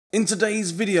In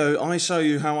today's video, I show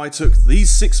you how I took these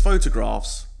 6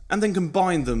 photographs and then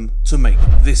combined them to make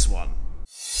this one.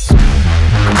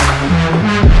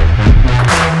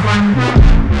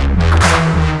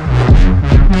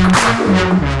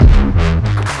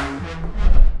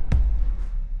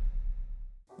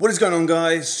 What is going on,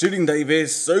 guys? Shooting Dave here,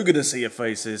 so good to see your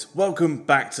faces. Welcome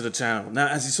back to the channel. Now,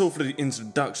 as you saw for the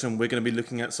introduction, we're going to be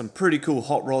looking at some pretty cool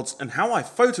hot rods and how I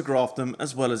photographed them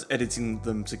as well as editing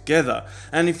them together.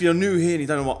 And if you're new here and you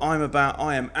don't know what I'm about,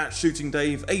 I am at Shooting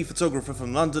Dave, a photographer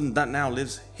from London that now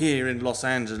lives here in Los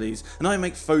Angeles, and I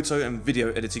make photo and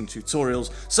video editing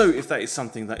tutorials. So if that is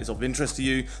something that is of interest to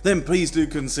you, then please do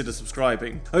consider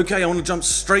subscribing. Okay, I want to jump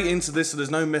straight into this so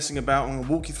there's no messing about. I'm going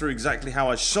to walk you through exactly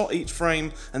how I shot each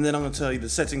frame, and then I'm going to tell you the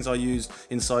settings I used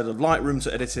inside of Lightroom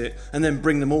to edit it, and then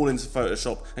bring them all into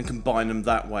Photoshop and combine them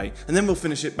that way. And then we'll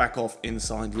finish it back off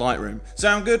inside Lightroom.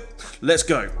 Sound good? Let's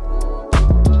go.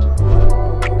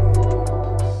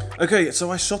 Okay, so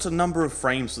I shot a number of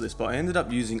frames for this, but I ended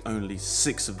up using only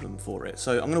 6 of them for it.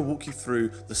 So I'm going to walk you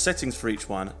through the settings for each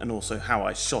one and also how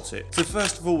I shot it. So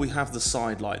first of all, we have the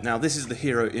side light. Now this is the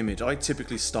hero image. I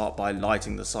typically start by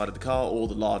lighting the side of the car or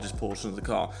the largest portion of the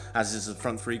car. As is the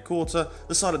front 3/4,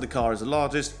 the side of the car is the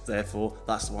largest, therefore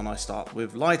that's the one I start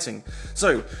with lighting.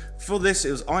 So for this,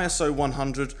 it was ISO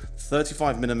 100,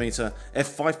 35mm,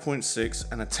 f5.6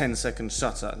 and a 10-second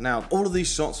shutter. Now all of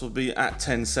these shots will be at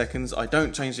 10 seconds. I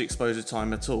don't change the exposure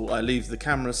time at all. I leave the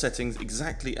camera settings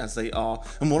exactly as they are,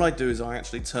 and what I do is I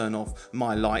actually turn off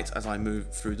my light as I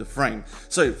move through the frame.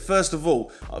 So first of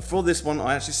all, for this one,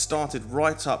 I actually started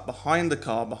right up behind the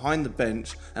car, behind the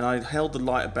bench, and I held the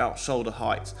light about shoulder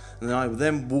height, and then I would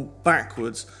then walk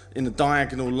backwards in a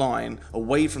diagonal line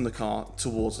away from the car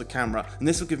towards the camera, and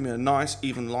this will give me a nice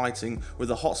even lighting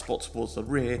with a hot spot towards the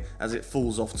rear as it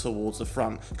falls off towards the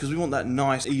front, because we want that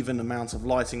nice even amount of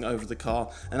lighting over the car,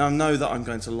 and I know that I'm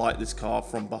going to light this car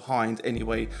from behind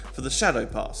anyway for the shadow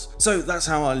pass. So that's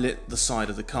how I lit the side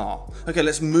of the car. Okay,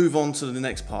 let's move on to the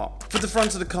next part. For the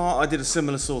front of the car, I did a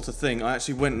similar sort of thing. I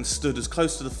actually went and stood as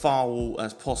close to the far wall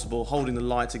as possible, holding the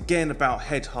light again about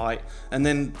head height and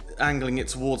then angling it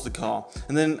towards the car,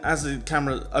 and then as the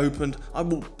camera opened, I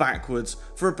walked backwards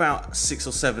for about 6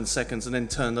 or 7 seconds and then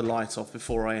turned the light off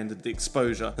before I ended the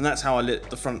exposure, and that's how I lit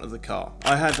the front of the car.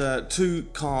 I had 2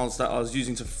 cars that I was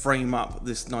using to frame up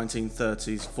this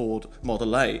 1930s Ford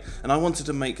Model A, and I wanted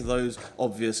to make those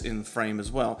obvious in frame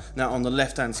as well. Now on the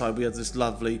left hand side we have this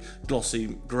lovely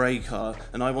glossy grey car,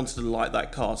 and I wanted to light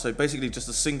that car, so basically just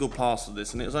a single pass of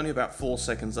this, and it was only about 4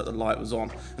 seconds that the light was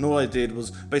on, and all I did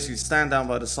was basically stand down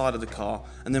by the side of the car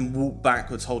and then walk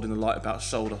backwards holding the light about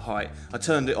shoulder height. I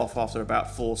turned it off after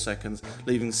about 4 seconds,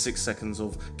 leaving 6 seconds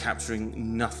of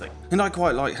capturing nothing. And I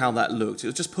quite like how that looked. It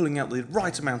was just pulling out the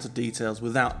right amount of details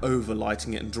without over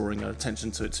lighting it and drawing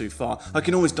attention to it too far. I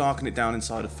can always darken it down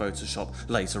inside of Photoshop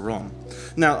later on.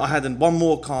 Now I had one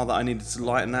more car that I needed to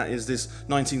light, and that is this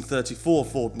 1934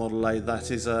 Ford Model A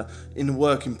that is in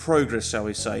work in progress, shall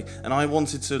we say, and I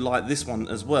wanted to light this one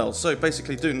as well. So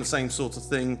basically doing the same sort of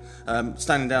thing,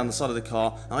 standing down the side of the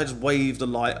car, and I just waved the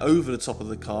light over the top of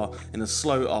the car in a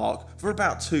slow arc for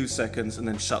about 2 seconds and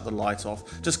then shut the light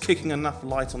off, just kicking enough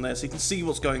light on there so you can see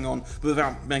what's going on but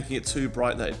without making it too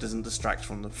bright that it doesn't distract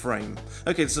from the frame.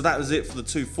 Okay, so that was it for the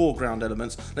 2 foreground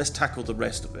elements. Let's tackle the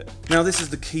rest of it. Now this is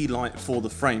the key light for the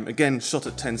frame, again shot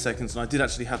at 10 seconds, and I did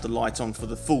actually have the light on for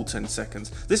the full 10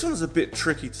 seconds. This one was a bit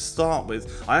tricky to start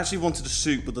with. I actually wanted to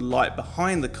shoot with the light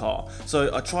behind the car,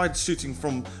 so I tried shooting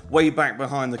from way back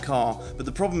behind the car, but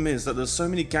the problem is that there's so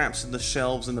many gaps in the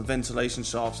shelves and the ventilation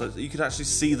shafts that you could actually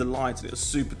see the light, and it was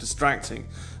super distracting.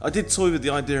 I did toy with the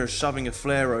idea of shoving a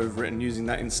flare over it and using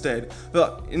that instead,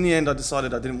 but in the end I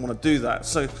decided I didn't want to do that,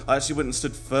 so I actually went and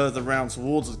stood further round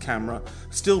towards the camera,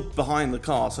 still behind the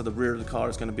car, so the rear of the car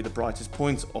is going to be the brightest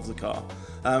point of the car.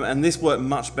 And this worked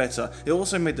much better. It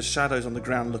also made the shadows on the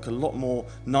ground look a lot more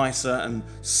nicer and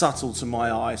subtle to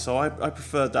my eye, so I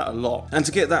preferred that a lot. And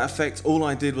to get that effect, all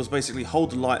I did was basically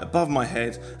hold the light above my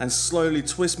head and slowly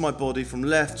twist my body from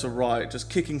left to right, just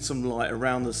kicking some light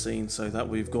around the scene so that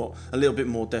we've got a little bit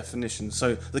more definition.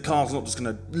 So the car's not just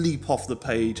going to leap off the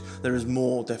page, there is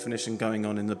more definition going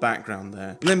on in the background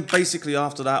there. And then basically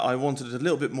after that I wanted a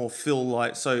little bit more fill still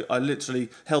light, so I literally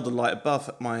held the light above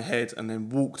my head and then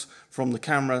walked from the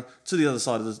camera to the other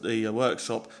side of the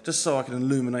workshop, just so I can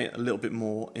illuminate a little bit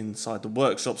more inside the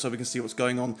workshop so we can see what's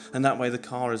going on, and that way the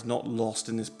car is not lost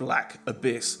in this black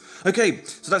abyss. Okay,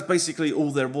 so that's basically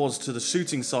all there was to the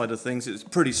shooting side of things. It's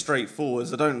pretty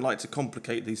straightforward. I don't like to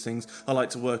complicate these things. I like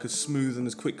to work as smooth and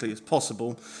as quickly as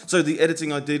possible. So the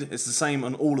editing I did, it's the same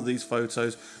on all of these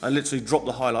photos. I literally dropped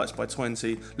the highlights by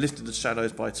 20, lifted the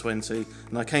shadows by 20,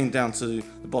 and I came down to the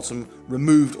bottom,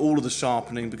 removed all of the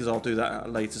sharpening because I'll do that at a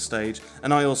later stage,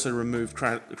 and I also removed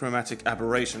chromatic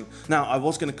aberration. Now, I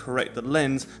was going to correct the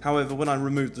lens, however, when I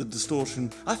removed the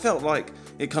distortion, I felt like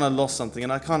it kind of lost something,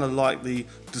 and I kind of like the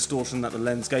distortion that the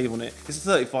lens gave on it. It's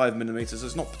 35mm, so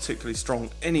it's not particularly strong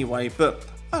anyway, but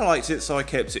I liked it, so I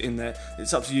kept it in there.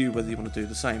 It's up to you whether you want to do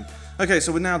the same. Okay,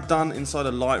 so we're now done inside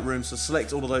of Lightroom, so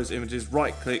select all of those images,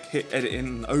 right click, hit edit in,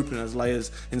 and open as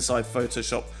layers inside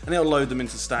Photoshop, and it'll load them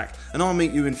into Stack. And I'll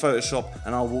meet you in Photoshop,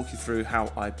 and I'll walk you through how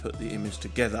I put the image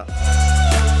together.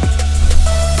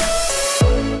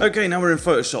 Okay, now we're in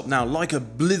Photoshop. Now, like a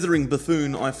blithering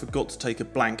buffoon, I forgot to take a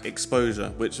blank exposure,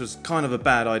 which was kind of a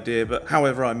bad idea, but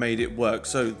however I made it work.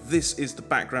 So this is the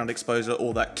background exposure,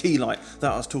 or that key light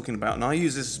that I was talking about, and I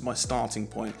use this as my starting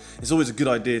point. It's always a good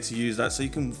idea to use that so you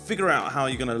can figure out how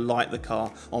you're going to light the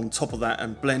car on top of that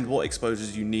and blend what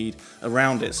exposures you need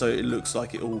around it so it looks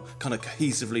like it all kind of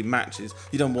cohesively matches.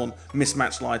 You don't want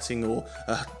mismatched lighting or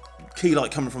key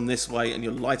light coming from this way and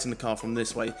you're lighting the car from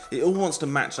this way. It all wants to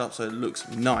match up so it looks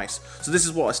nice. So this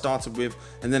is what I started with,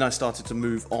 and then I started to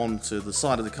move on to the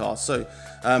side of the car. So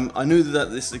I knew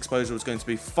that this exposure was going to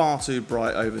be far too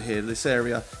bright over here. This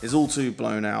area is all too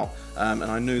blown out, and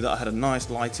I knew that I had a nice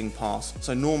lighting pass.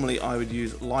 So normally I would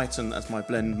use lighten as my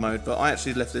blend mode, but I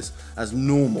actually left this as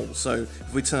normal. So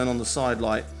if we turn on the side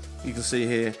light, you can see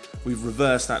here we've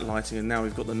reversed that lighting, and now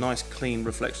we've got the nice clean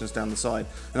reflections down the side.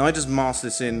 And I just masked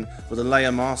this in with a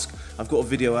layer mask. I've got a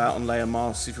video out on layer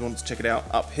masks if you want to check it out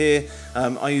up here.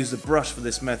 I used a brush for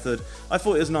this method. I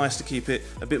thought it was nice to keep it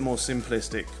a bit more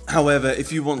simplistic. However,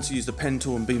 if you want to use the pen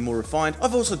tool and be more refined,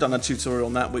 I've also done a tutorial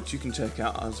on that which you can check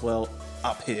out as well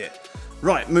up here.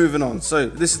 Right, moving on. So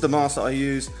this is the mask that I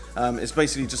use. It's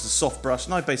basically just a soft brush,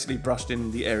 and I basically brushed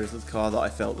in the areas of the car that I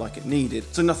felt like it needed.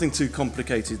 So nothing too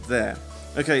complicated there.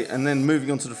 Okay, and then moving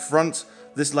on to the front.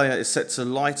 This layer is set to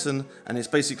lighten, and it's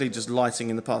basically just lighting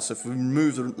in the past. So if we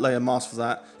remove the layer mask for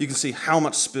that, you can see how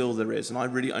much spill there is, and I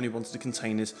really only wanted to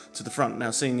contain this to the front.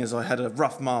 Now, seeing as I had a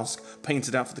rough mask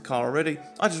painted out for the car already,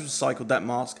 I just recycled that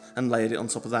mask and layered it on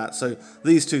top of that. So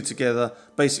these two together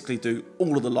basically do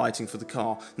all of the lighting for the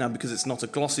car. Now, because it's not a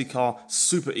glossy car,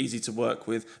 super easy to work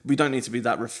with. We don't need to be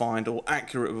that refined or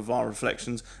accurate with our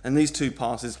reflections, and these two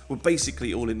passes were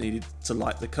basically all it needed to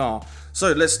light the car.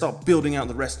 So let's start building out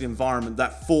the rest of the environment,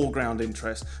 that foreground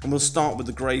interest, and we'll start with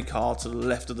the grey car to the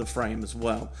left of the frame as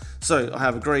well. So I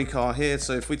have a grey car here,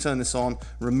 so if we turn this on,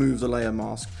 remove the layer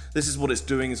mask, this is what it's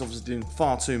doing. It's obviously doing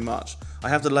far too much. I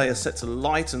have the layer set to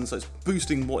lighten, so it's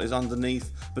boosting what is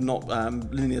underneath, but not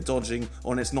linear dodging,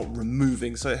 and it's not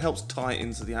removing, so it helps tie it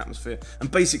into the atmosphere.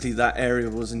 And basically that area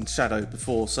was in shadow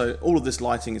before, so all of this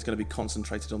lighting is going to be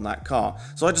concentrated on that car.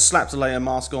 So I just slapped a layer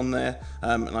mask on there,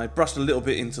 and I brushed a little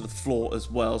bit into the floor as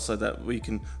well so that we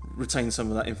can retain some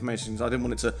of that information, because I didn't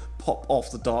want it to pop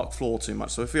off the dark floor too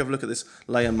much. So if we have a look at this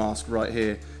layer mask right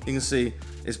here, you can see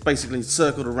it's basically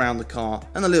circled around the car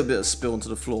and a little bit of spill onto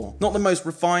the floor. Not the most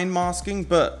refined masking,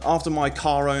 but after my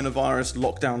coronavirus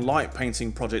lockdown light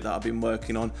painting project that I've been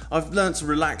working on, I've learned to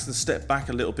relax and step back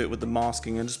a little bit with the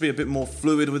masking and just be a bit more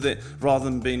fluid with it rather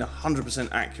than being 100%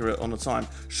 accurate on the time.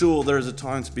 Sure, there is a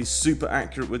time to be super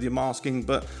accurate with your masking,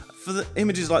 but for the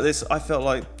images like this, I felt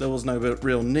like there was no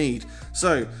real need.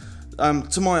 So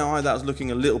to my eye, that was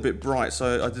looking a little bit bright,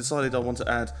 so I decided I want to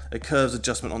add a curves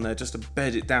adjustment on there just to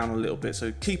bed it down a little bit.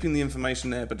 So keeping the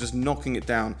information there, but just knocking it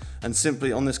down, and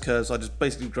simply on this curves, I just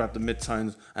basically grabbed the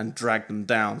midtones and dragged them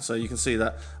down. So you can see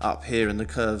that up here in the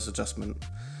curves adjustment.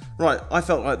 Right, I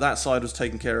felt like that side was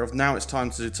taken care of. Now it's time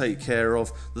to take care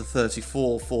of the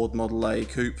 34 Ford Model A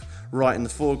Coupe right in the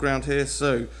foreground here.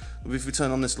 So if we turn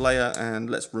on this layer and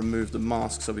let's remove the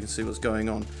mask so we can see what's going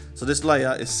on. So this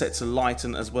layer is set to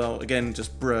lighten as well, again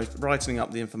just brightening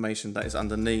up the information that is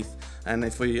underneath. And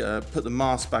if we put the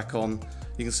mask back on,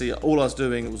 you can see all I was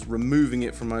doing was removing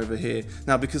it from over here.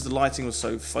 Now, because the lighting was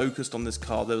so focused on this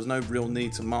car, there was no real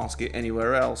need to mask it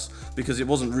anywhere else because it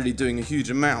wasn't really doing a huge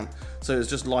amount. So it was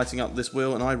just lighting up this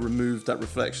wheel, and I removed that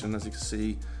reflection, as you can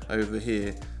see over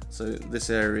here. So this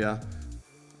area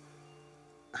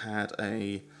had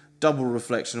a double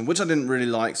reflection, which I didn't really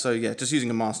like, so yeah, just using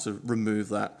a mask to remove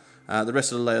that. The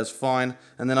rest of the layer's fine,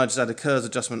 and then I just add a curves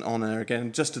adjustment on there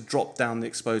again just to drop down the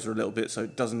exposure a little bit so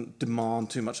it doesn't demand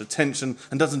too much attention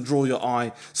and doesn't draw your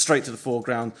eye straight to the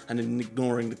foreground and then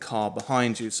ignoring the car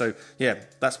behind you. So yeah,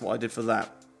 that's what I did for that.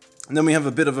 And then we have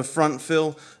a bit of a front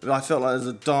fill. I felt like there's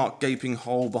a dark gaping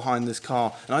hole behind this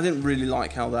car, and I didn't really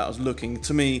like how that was looking.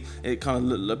 To me, it kind of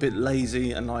looked a bit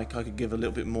lazy, and like I could give a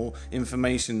little bit more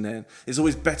information there. It's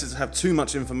always better to have too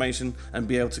much information and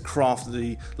be able to craft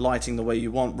the lighting the way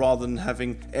you want, rather than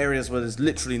having areas where there's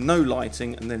literally no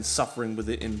lighting and then suffering with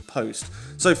it in post.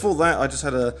 So for that, I just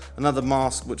had another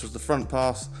mask, which was the front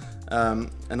pass.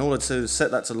 In order to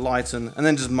set that to lighten, and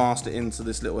then just mask it into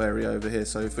this little area over here.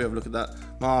 So if we have a look at that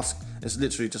mask, it's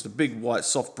literally just a big white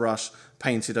soft brush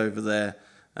painted over there.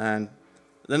 And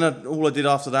then all I did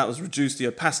after that was reduce the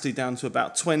opacity down to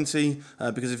about 20,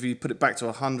 because if you put it back to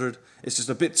 100, it's just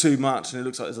a bit too much and it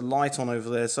looks like there's a light on over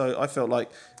there. So I felt like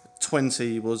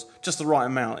 20 was just the right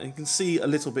amount. And you can see a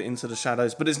little bit into the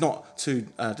shadows, but it's not too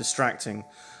distracting.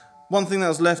 One thing that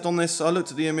was left on this, I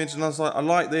looked at the image and I was like, I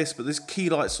like this, but this key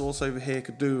light source over here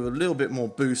could do a little bit more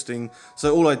boosting.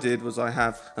 So all I did was I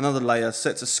have another layer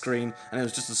set to screen, and it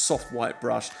was just a soft white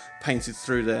brush painted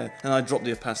through there, and I dropped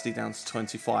the opacity down to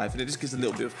 25, and it just gives a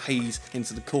little bit of haze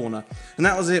into the corner. And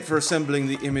that was it for assembling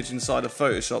the image inside of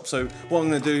Photoshop. So what I'm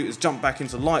going to do is jump back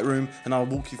into Lightroom and I'll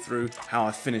walk you through how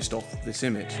I finished off this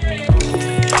image.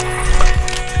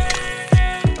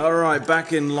 Alright,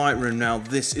 back in Lightroom now.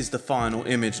 This is the final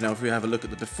image. Now if we have a look at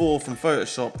the before from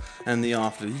Photoshop and the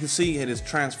after, you can see it has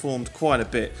transformed quite a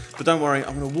bit, but don't worry,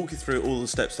 I'm going to walk you through all the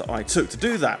steps that I took to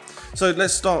do that. So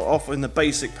let's start off in the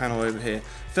basic panel over here.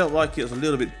 Felt like it was a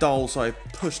little bit dull, so I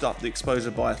pushed up the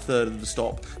exposure by 1/3 of the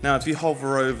stop. Now if you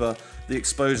hover over the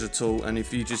exposure tool and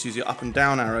if you just use your up and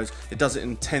down arrows, it does it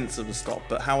in 1/10 of a stop.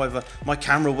 But however, my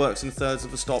camera works in 1/3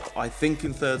 of a stop, I think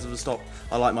in 1/3 of a stop.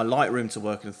 I like my Lightroom to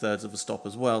work in 1/3 of a stop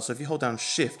as well. So if you hold down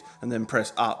shift and then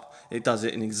press up, it does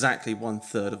it in exactly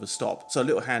 1/3 of a stop. So a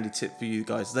little handy tip for you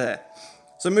guys there.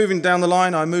 So moving down the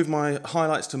line, I moved my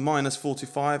highlights to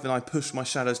 -45 and I pushed my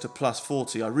shadows to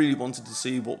 +40. I really wanted to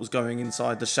see what was going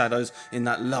inside the shadows in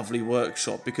that lovely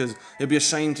workshop, because it'd be a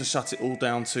shame to shut it all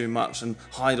down too much and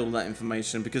hide all that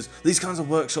information, because these kinds of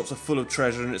workshops are full of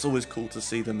treasure and it's always cool to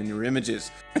see them in your images.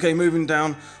 Okay, moving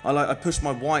down, I pushed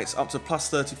my whites up to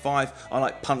 +35. I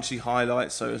like punchy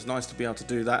highlights, so it's nice to be able to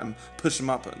do that and push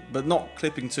them up, but not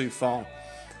clipping too far.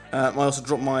 I also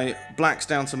dropped my blacks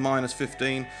down to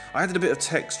 -15. I added a bit of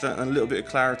texture and a little bit of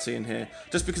clarity in here,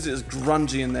 just because it was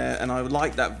grungy in there and I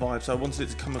like that vibe, so I wanted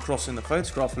it to come across in the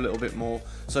photograph a little bit more.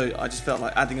 So I just felt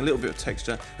like adding a little bit of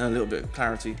texture and a little bit of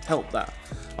clarity helped that.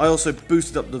 I also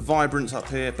boosted up the vibrance up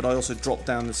here, but I also dropped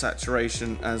down the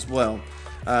saturation as well.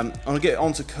 I'm going to get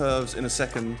onto curves in a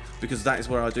second, because that is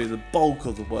where I do the bulk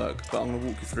of the work, but I'm going to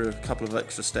walk you through a couple of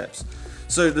extra steps.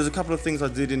 So there's a couple of things I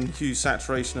did in hue,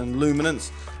 saturation and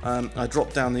luminance. I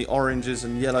dropped down the oranges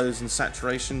and yellows and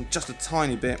saturation just a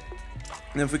tiny bit.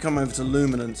 And then if we come over to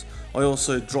luminance, I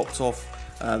also dropped off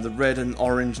the red and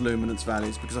orange luminance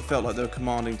values, because I felt like they were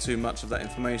commanding too much of that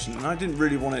information, and I didn't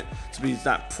really want it to be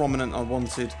that prominent. I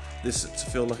wanted this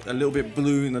to feel like a little bit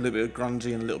blue and a little bit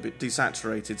grungy and a little bit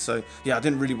desaturated. So yeah, I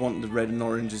didn't really want the red and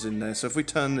oranges in there. So if we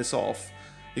turn this off,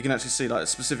 you can actually see, like,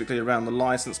 specifically around the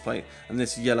license plate and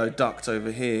this yellow duct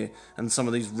over here and some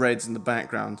of these reds in the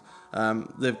background,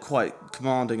 they're quite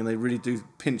commanding and they really do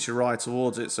pinch your eye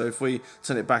towards it. So if we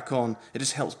turn it back on, it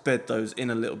just helps bed those in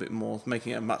a little bit more,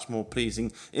 making it a much more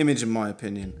pleasing image in my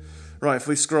opinion. Right, if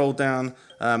we scroll down,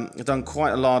 I've done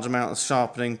quite a large amount of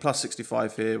sharpening,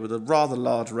 +65 here, with a rather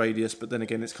large radius, but then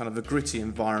again it's kind of a gritty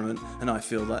environment and I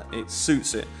feel that it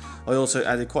suits it. I also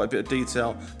added quite a bit of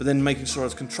detail, but then making sure I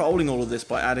was controlling all of this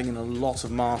by adding in a lot of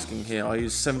masking here. I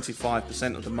used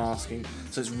 75% of the masking,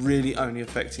 so it's really only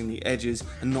affecting the edges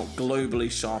and not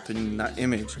globally sharpening that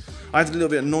image. I added a little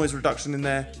bit of noise reduction in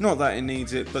there, not that it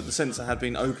needs it, but the sensor had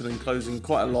been open and closing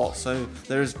quite a lot, so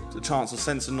there is a chance of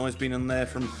sensor noise being in there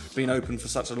from being open for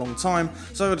such a long time,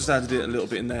 so I just added it a little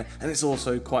bit in there, and it's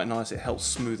also quite nice. It helps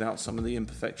smooth out some of the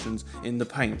imperfections in the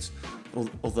paint.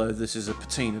 Although this is a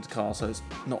patinaed car, so it's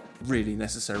not really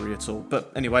necessary at all. But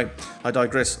anyway, I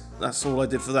digress. That's all I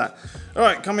did for that.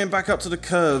 Alright, coming back up to the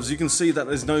curves, you can see that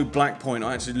there's no black point.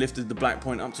 I actually lifted the black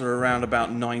point up to around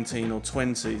about 19 or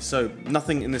 20, so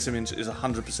nothing in this image is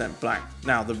 100% black.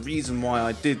 Now, the reason why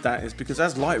I did that is because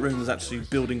as Lightroom was actually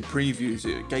building previews,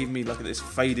 it gave me like this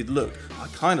faded look. I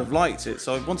kind of liked it,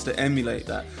 so I wanted to emulate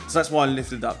that. So that's why I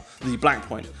lifted up the black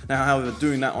point. Now, however,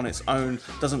 doing that on its own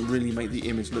doesn't really make the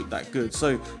image look that good. good.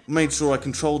 So made sure I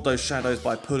controlled those shadows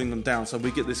by pulling them down, so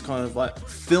we get this kind of like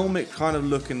filmic kind of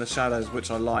look in the shadows,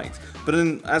 which I liked. But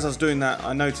then as I was doing that,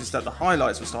 I noticed that the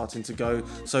highlights were starting to go,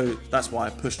 so that's why I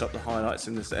pushed up the highlights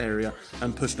in this area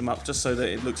and pushed them up just so that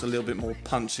it looks a little bit more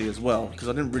punchy as well, because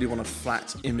I didn't really want a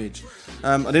flat image.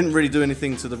 I didn't really do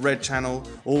anything to the red channel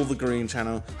or the green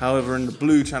channel. However, in the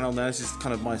blue channel now, this is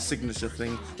kind of my signature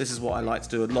thing. This is what I like to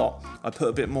do a lot. I put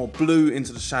a bit more blue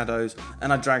into the shadows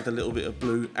and I dragged a little bit of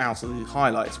blue out of the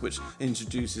highlights, which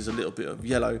introduces a little bit of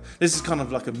yellow. This is kind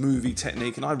of like a movie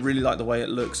technique and I really like the way it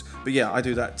looks. But yeah, I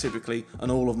do that typically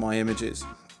on all of my images.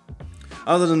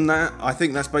 Other than that, I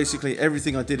think that's basically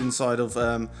everything I did inside of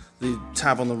the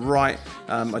tab on the right.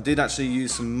 I did actually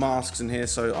use some masks in here,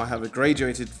 so I have a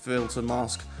graduated filter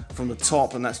mask from the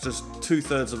top, and that's just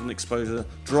 2/3 of an exposure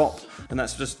drop, and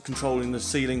that's just controlling the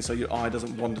ceiling so your eye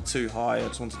doesn't wander too high. I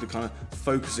just wanted to kind of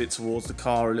focus it towards the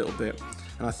car a little bit.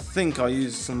 And I think I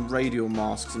used some radial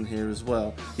masks in here as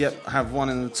well. Yep, I have one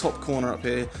in the top corner up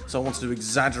here, so I wanted to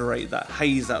exaggerate that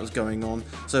haze that was going on.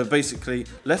 So basically,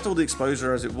 left all the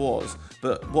exposure as it was,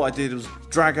 but what I did was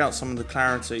drag out some of the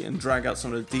clarity and drag out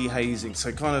some of the dehazing,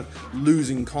 so kind of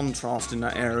losing contrast in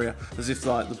that area, as if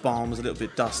like the barn was a little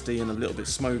bit dusty and a little bit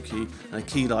smoky, and a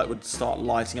key light would start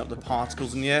lighting up the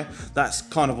particles in the air. That's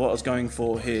kind of what I was going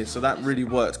for here, so that really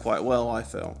worked quite well, I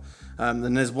felt.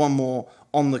 Then there's one more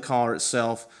on the car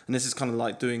itself, and this is kind of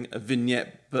like doing a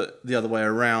vignette but the other way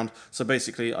around. So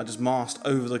basically I just masked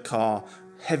over the car,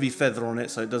 heavy feather on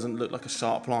it so it doesn't look like a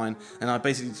sharp line, and I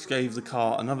basically just gave the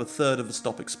car another 1/3 of the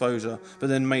stop exposure, but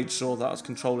then made sure that I was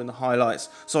controlling the highlights,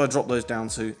 so I dropped those down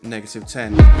to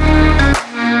 -10.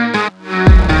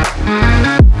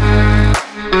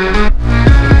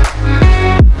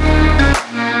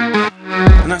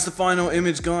 And that's the final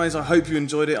image, guys. I hope you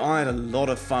enjoyed it. I had a lot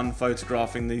of fun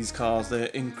photographing these cars. They're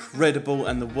incredible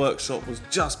and the workshop was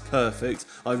just perfect.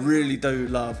 I really do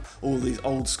love all these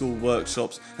old school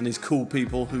workshops and these cool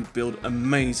people who build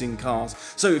amazing cars.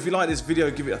 So if you like this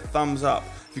video, give it a thumbs up.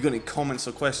 If you've got any comments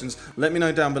or questions, let me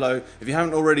know down below. If you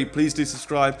haven't already, please do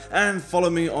subscribe and follow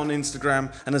me on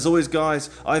Instagram. And as always, guys,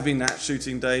 I've been Nat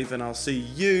Shooting Dave, and I'll see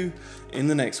you in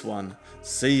the next one.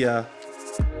 See ya.